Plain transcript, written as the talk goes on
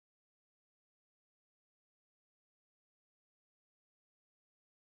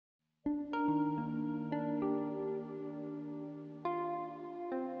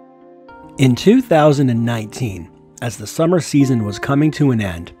In 2019, as the summer season was coming to an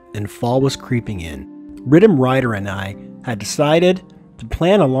end and fall was creeping in, RiddimRyder and I had decided to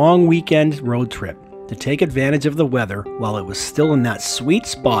plan a long weekend road trip to take advantage of the weather while it was still in that sweet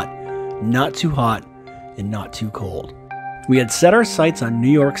spot, not too hot and not too cold. We had set our sights on New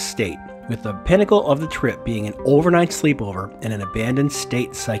York State, with the pinnacle of the trip being an overnight sleepover in an abandoned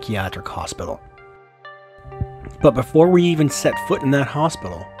State Psychiatric Hospital. But before we even set foot in that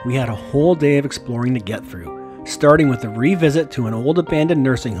hospital, we had a whole day of exploring to get through, starting with a revisit to an old abandoned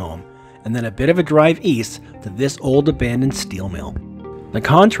nursing home, and then a bit of a drive east to this old abandoned steel mill. The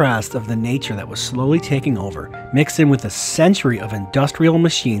contrast of the nature that was slowly taking over, mixed in with a century of industrial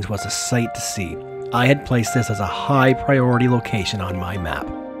machines, was a sight to see. I had placed this as a high priority location on my map.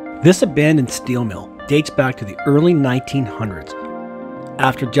 This abandoned steel mill dates back to the early 1900s.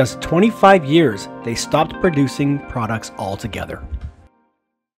 After just 25 years, they stopped producing products altogether.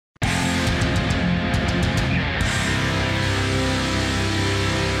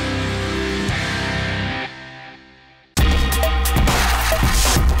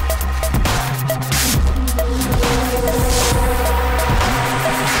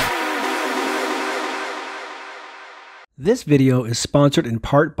 This video is sponsored in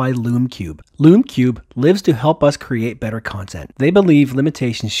part by LoomCube. LoomCube lives to help us create better content. They believe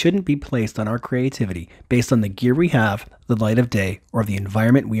limitations shouldn't be placed on our creativity based on the gear we have, the light of day, or the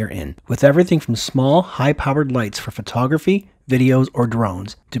environment we are in. With everything from small, high-powered lights for photography, videos, or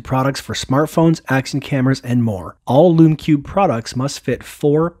drones, to products for smartphones, action cameras, and more, all LoomCube products must fit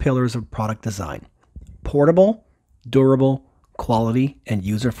 4 pillars of product design: portable, durable, quality, and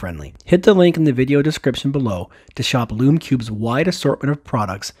user-friendly. Hit the link in the video description below to shop LoomCube's wide assortment of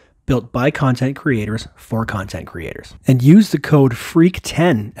products built by content creators for content creators. And use the code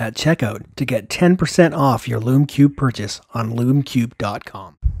FREAK10 at checkout to get 10% off your LoomCube purchase on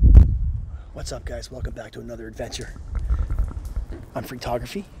loomcube.com. What's up, guys? Welcome back to another adventure on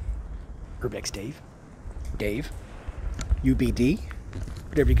Freaktography. Urbex Dave, UBD,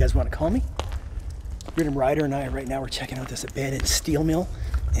 whatever you guys want to call me. RiddimRyder and I right now, we're checking out this abandoned steel mill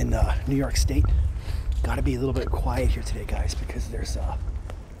in New York State. Got to be a little bit quiet here today, guys, because there's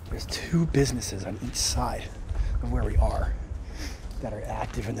 2 businesses on each side of where we are that are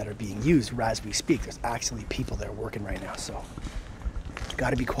active and that are being used as we speak. There's actually people that are working right now, so got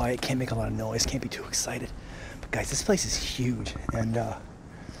to be quiet. Can't make a lot of noise. Can't be too excited. But guys, this place is huge, and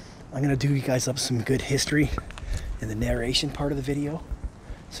I'm gonna do you guys up some good history in the narration part of the video,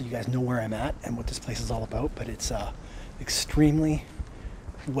 so you guys know where I'm at and what this place is all about. But it's a extremely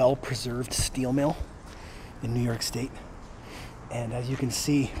well-preserved steel mill in New York State. And as you can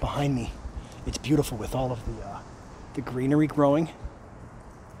see behind me, it's beautiful with all of the greenery growing.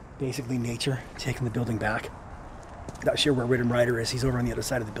 Basically nature taking the building back. Not sure where RiddimRyder is. He's over on the other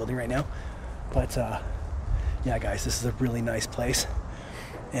side of the building right now. But yeah, guys, this is a really nice place.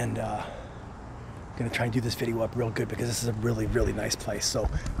 And I'm gonna try and do this video up real good because this is a really, really nice place. So,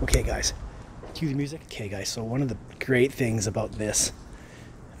 okay, guys, cue the music. Okay, guys, so one of the great things about this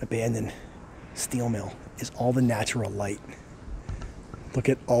abandoned steel mill is all the natural light. Look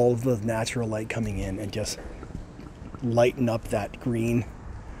at all the natural light coming in and just lighten up that green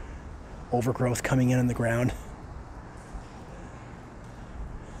overgrowth coming in the ground.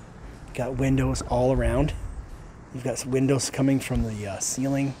 Got windows all around. You've got windows coming from the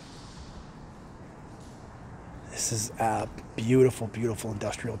ceiling. This is a beautiful, beautiful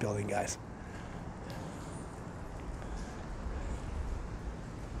industrial building, guys.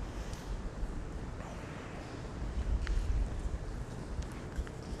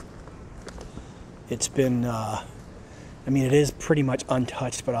 It's been, I mean, it is pretty much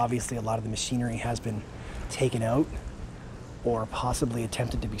untouched, but obviously a lot of the machinery has been taken out or possibly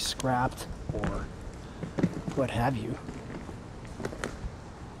attempted to be scrapped or what have you.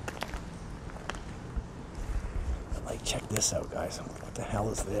 Like, check this out, guys. What the hell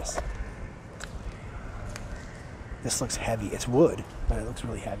is this? This looks heavy. It's wood, but it looks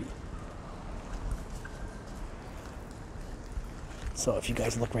really heavy. So if you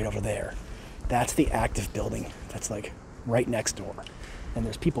guys look right over there, that's the active building. That's like right next door. And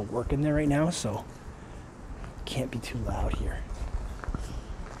there's people working there right now, so can't be too loud here.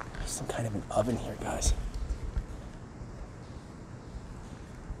 There's some kind of an oven here, guys.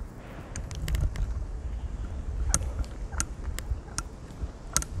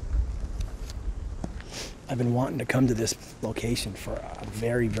 I've been wanting to come to this location for a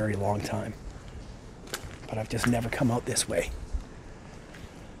very, very long time, but I've just never come out this way.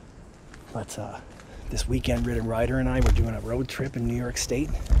 But this weekend, RiddimRyder and I were doing a road trip in New York State,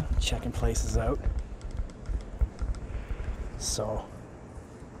 checking places out. So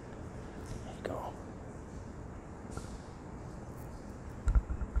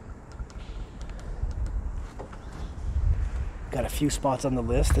Got a few spots on the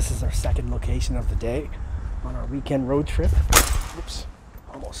list. This is our second location of the day on our weekend road trip. Oops,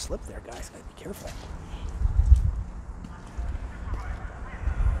 almost slipped there, guys. Gotta be careful.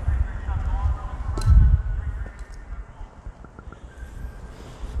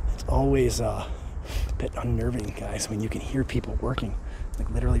 It's always a bit unnerving, guys, when you can hear people working, like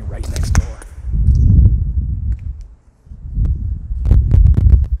literally right next door.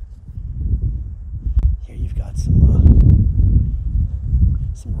 Here you've got some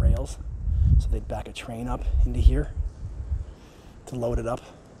rails, so they'd back a train up into here to load it up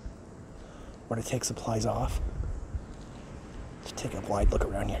or to take supplies off. Just take a wide look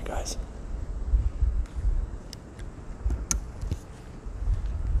around here, guys.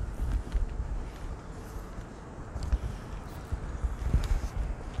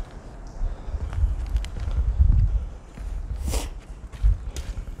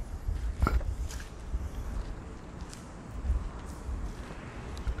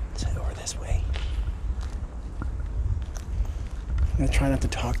 I'm gonna try not to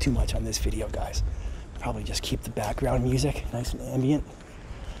talk too much on this video, guys. Probably just keep the background music nice and ambient.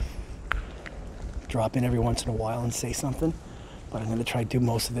 Drop in every once in a while and say something, but I'm gonna try to do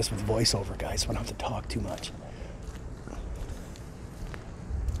most of this with voiceover, guys, so I don't have to talk too much.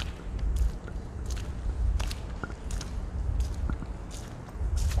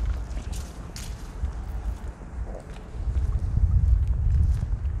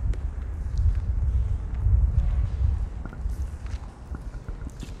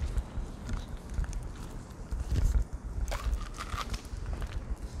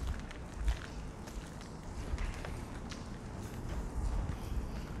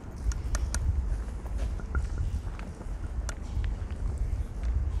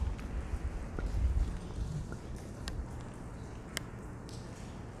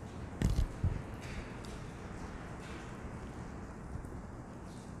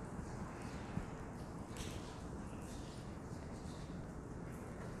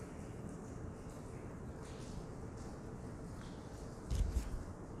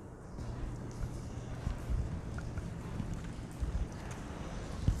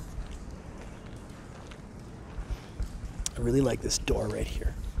 I really like this door right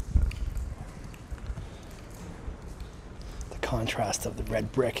here. The contrast of the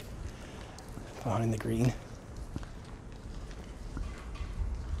red brick behind the green.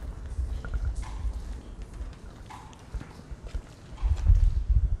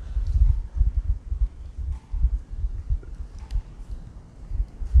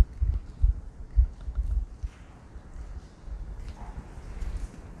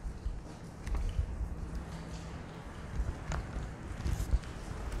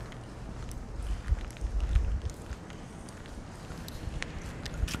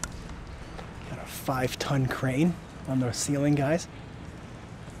 Got a 5-ton crane on the ceiling, guys.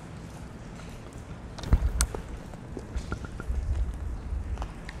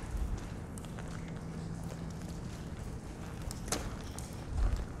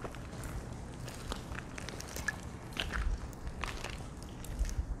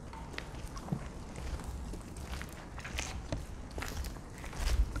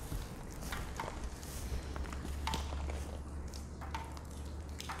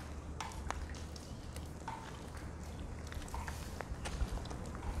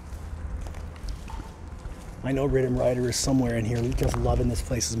 I know RiddimRyder is somewhere in here just loving this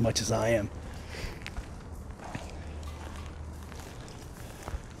place as much as I am.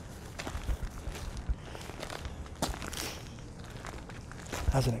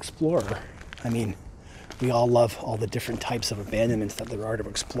 As an explorer, I mean, we all love all the different types of abandonments that there are to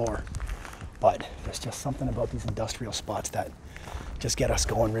explore. But there's just something about these industrial spots that just get us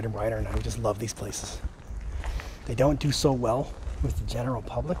going. RiddimRyder and I, we just love these places. They don't do so well with the general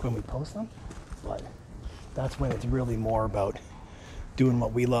public when we post them, but that's when it's really more about doing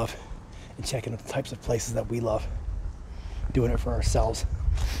what we love and checking out the types of places that we love, doing it for ourselves.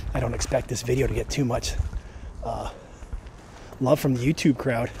 I don't expect this video to get too much love from the YouTube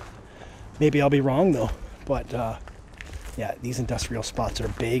crowd. Maybe I'll be wrong though, but yeah, these industrial spots are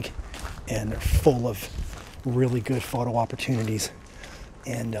big and they're full of really good photo opportunities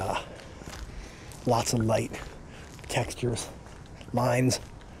and lots of light, textures, lines,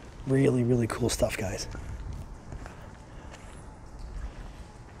 really, really cool stuff, guys.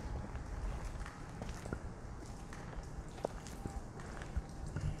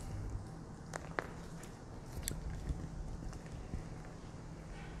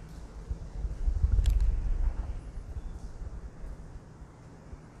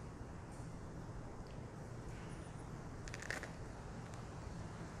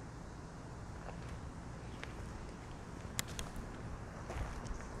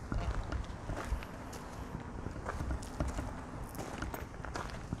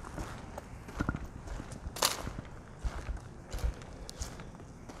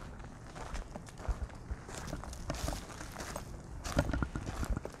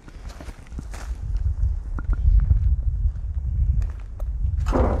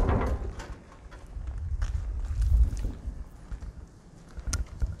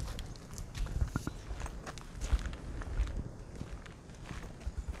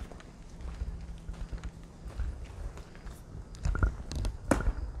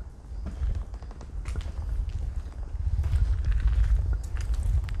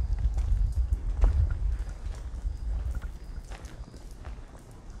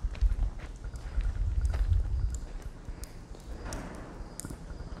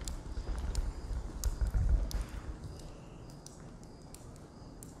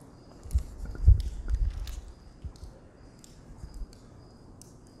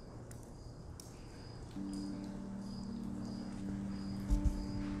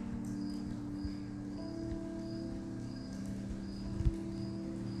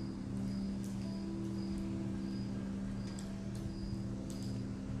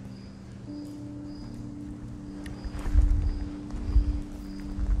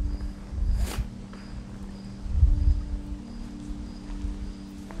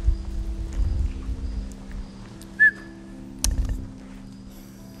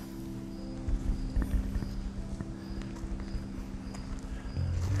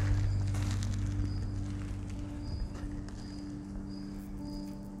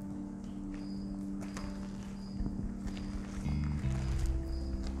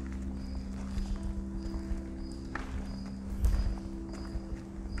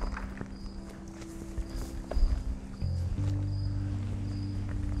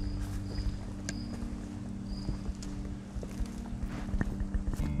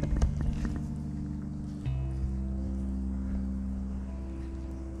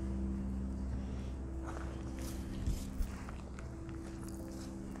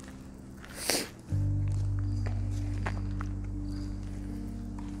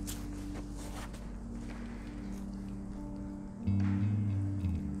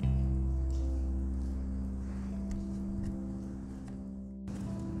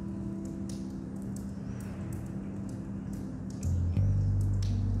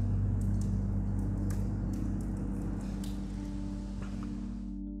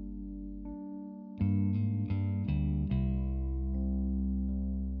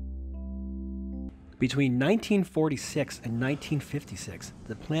 Between 1946 and 1956,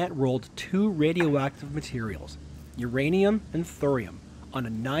 the plant rolled 2 radioactive materials, uranium and thorium, on a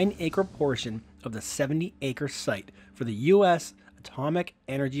 9-acre portion of the 70-acre site for the U.S. Atomic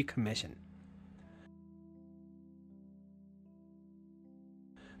Energy Commission.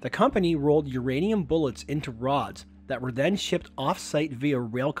 The company rolled uranium bullets into rods that were then shipped off-site via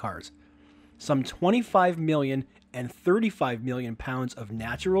rail cars. Some 25 million and 35 million pounds of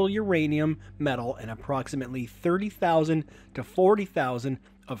natural uranium metal and approximately 30,000 to 40,000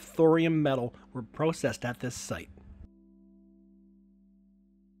 of thorium metal were processed at this site.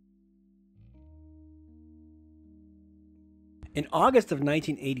 In August of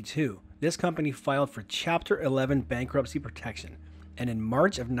 1982, this company filed for Chapter 11 bankruptcy protection, and in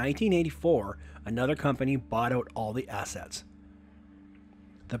March of 1984, another company bought out all the assets.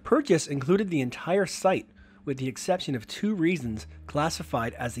 The purchase included the entire site, with the exception of 2 regions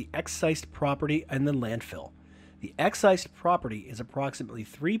classified as the excised property and the landfill. The excised property is approximately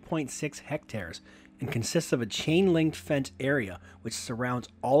 3.6 hectares and consists of a chain-linked fence area which surrounds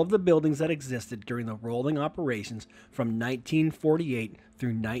all of the buildings that existed during the rolling operations from 1948 through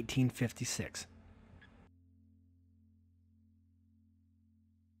 1956.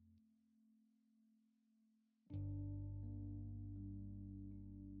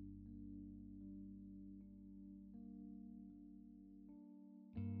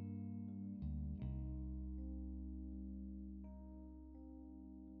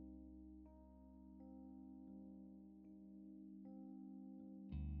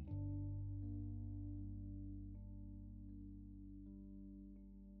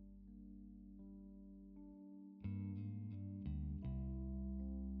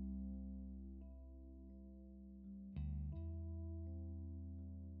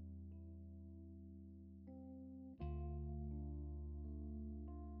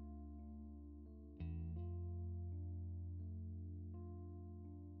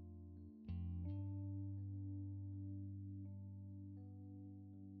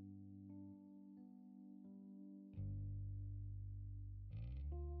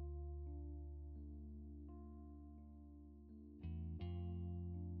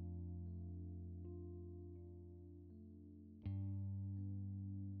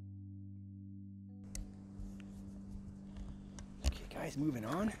 Guys, moving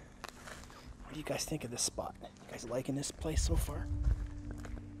on. What do you guys think of this spot? You guys liking this place so far?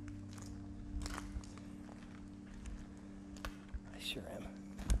 I sure am.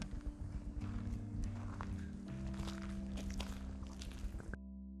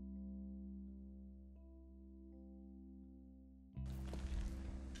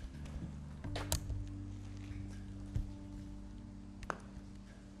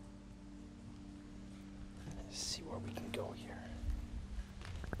 Let's see where we can go here.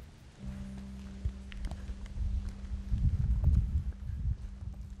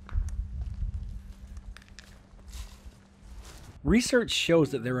 Research shows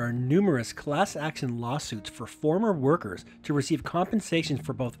that there are numerous class action lawsuits for former workers to receive compensation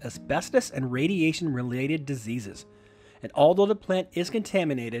for both asbestos and radiation-related diseases. And although the plant is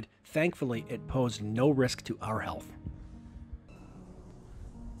contaminated, thankfully it posed no risk to our health.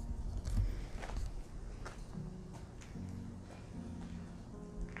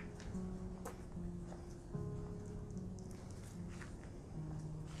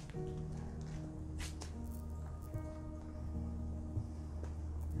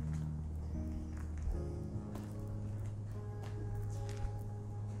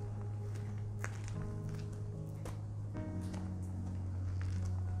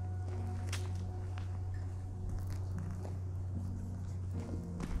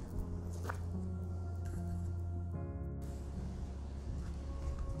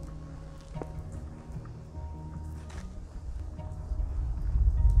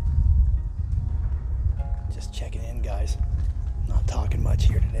 Checking in, guys. Not talking much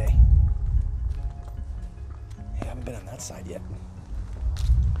here today. Hey, I haven't been on that side yet.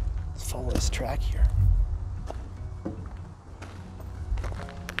 Let's follow this track here.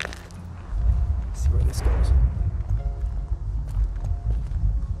 See where this goes.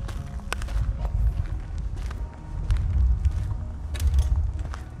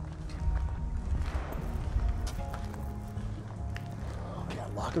 Oh, we got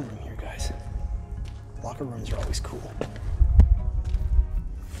a locker room here, guys. Locker rooms are always cool.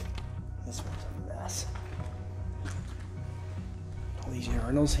 This one's a mess. All these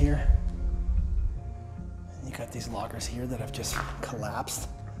urinals here. And you got these lockers here that have just collapsed.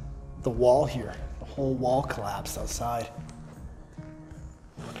 The wall here, the whole wall collapsed outside.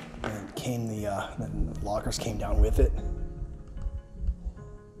 And the lockers came down with it.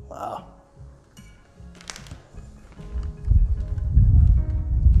 Wow.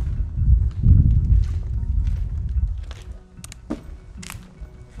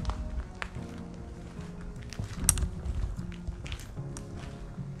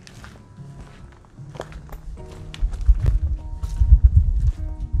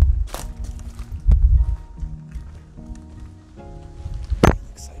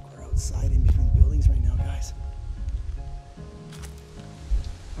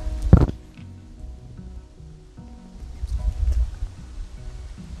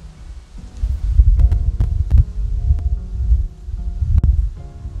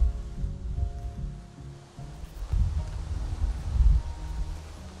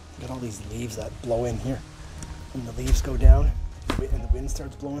 Look at all these leaves that blow in here. When the leaves go down and the wind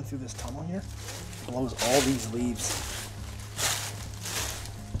starts blowing through this tunnel here, it blows all these leaves.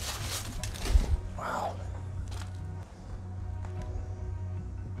 Wow.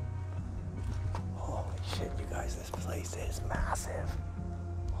 Holy shit, you guys, this place is massive.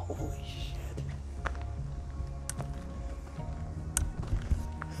 Holy shit.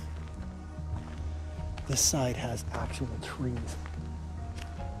 This side has actual trees.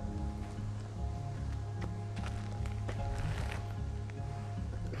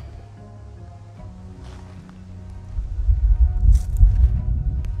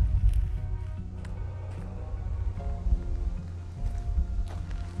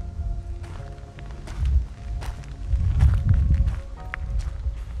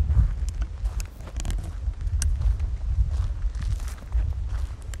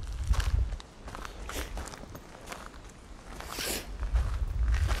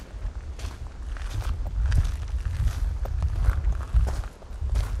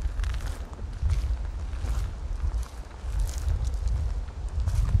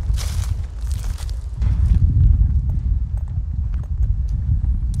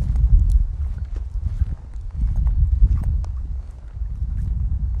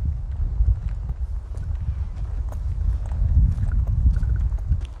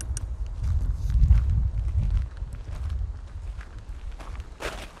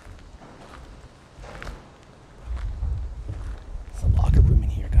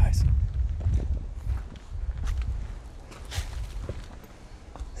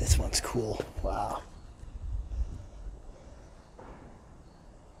 This one's cool. Wow.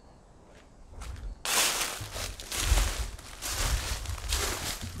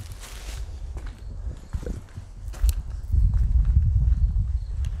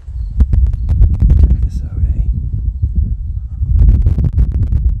 Check this out, eh?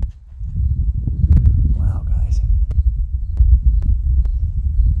 Wow, guys.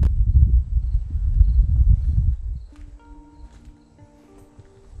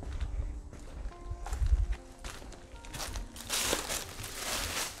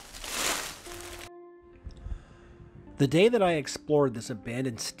 The day that I explored this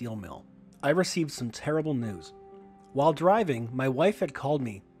abandoned steel mill, I received some terrible news. While driving, my wife had called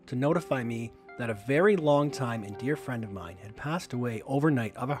me to notify me that a very long time and dear friend of mine had passed away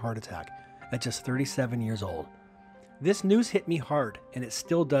overnight of a heart attack at just 37 years old. This news hit me hard, and it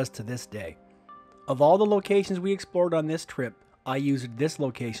still does to this day. Of all the locations we explored on this trip, I used this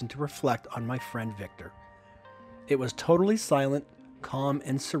location to reflect on my friend Victor. It was totally silent, calm,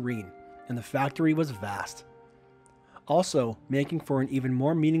 and serene, and the factory was vast. Also, making for an even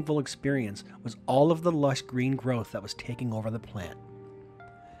more meaningful experience was all of the lush green growth that was taking over the plant.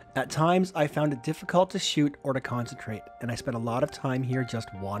 At times, I found it difficult to shoot or to concentrate, and I spent a lot of time here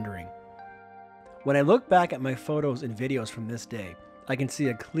just wandering. When I look back at my photos and videos from this day, I can see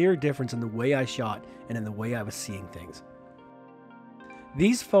a clear difference in the way I shot and in the way I was seeing things.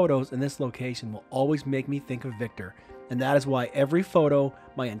 These photos in this location will always make me think of Victor, and that is why every photo,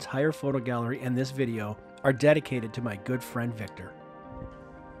 my entire photo gallery, and this video are dedicated to my good friend Victor.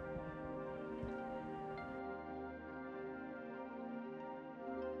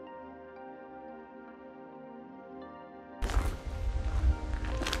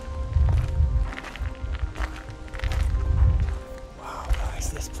 Wow, guys,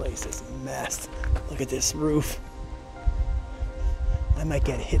 this place is a mess. Look at this roof. I might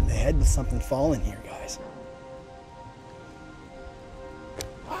get hit in the head with something falling here, guys.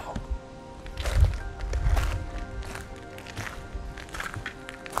 Wow.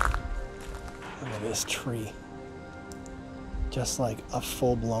 Look at this tree. Just like a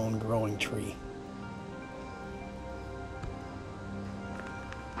full-blown growing tree.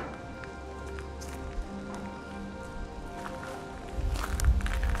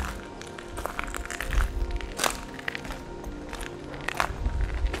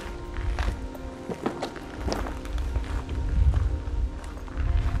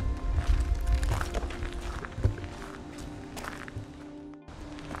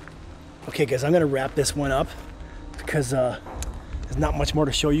 Okay guys, I'm gonna wrap this one up because there's not much more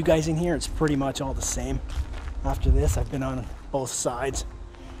to show you guys in here. It's pretty much all the same. After this, I've been on both sides.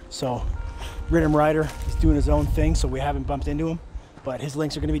 So RiddimRyder is doing his own thing, so we haven't bumped into him, but his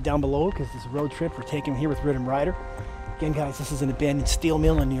links are gonna be down below because this road trip we're taking here with RiddimRyder. Again guys, this is an abandoned steel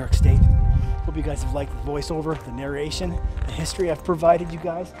mill in New York State. Hope you guys have liked the voiceover, the narration, the history I've provided you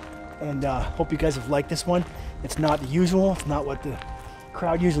guys, and hope you guys have liked this one. It's not the usual, it's not what the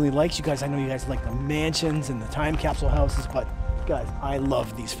crowd usually likes. You guys, I know you guys like the mansions and the time capsule houses, but guys, I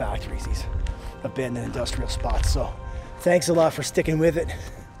love these factories, these abandoned industrial spots. So thanks a lot for sticking with it.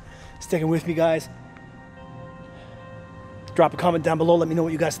 sticking with me, guys. Drop a comment down below. Let me know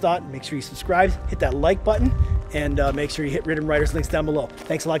what you guys thought. Make sure you subscribe, hit that like button, and make sure you hit RiddimRyder's links down below.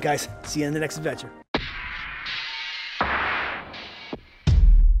 Thanks a lot, guys. See you in the next adventure.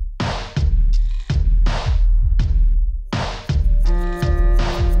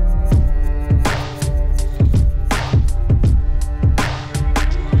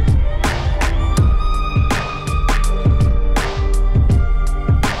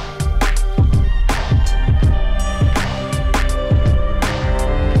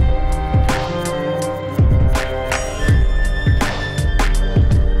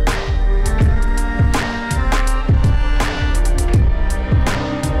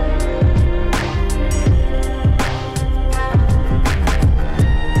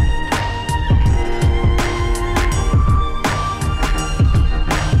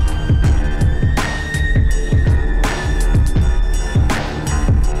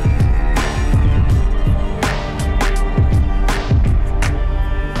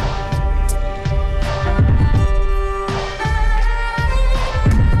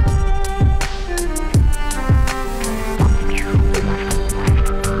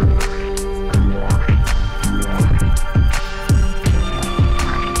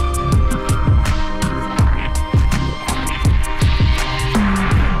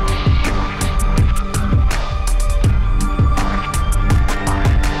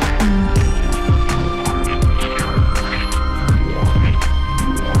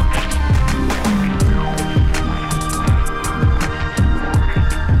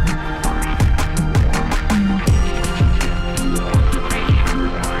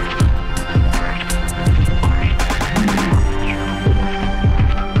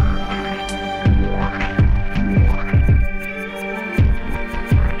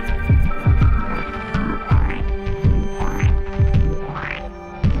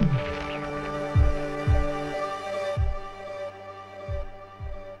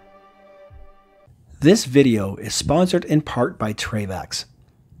 This video is sponsored in part by Travax.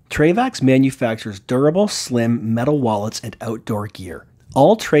 Travax manufactures durable, slim metal wallets and outdoor gear.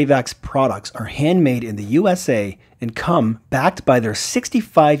 All Travax products are handmade in the USA and come backed by their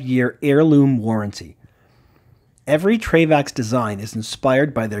 65-year heirloom warranty. Every Travax design is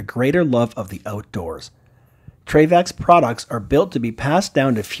inspired by their greater love of the outdoors. Travax products are built to be passed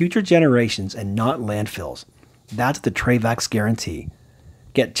down to future generations and not landfills. That's the Travax guarantee.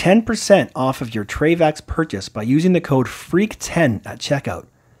 Get 10% off of your Travax purchase by using the code FREAK10 at checkout.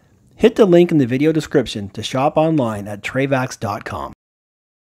 Hit the link in the video description to shop online at travax.com.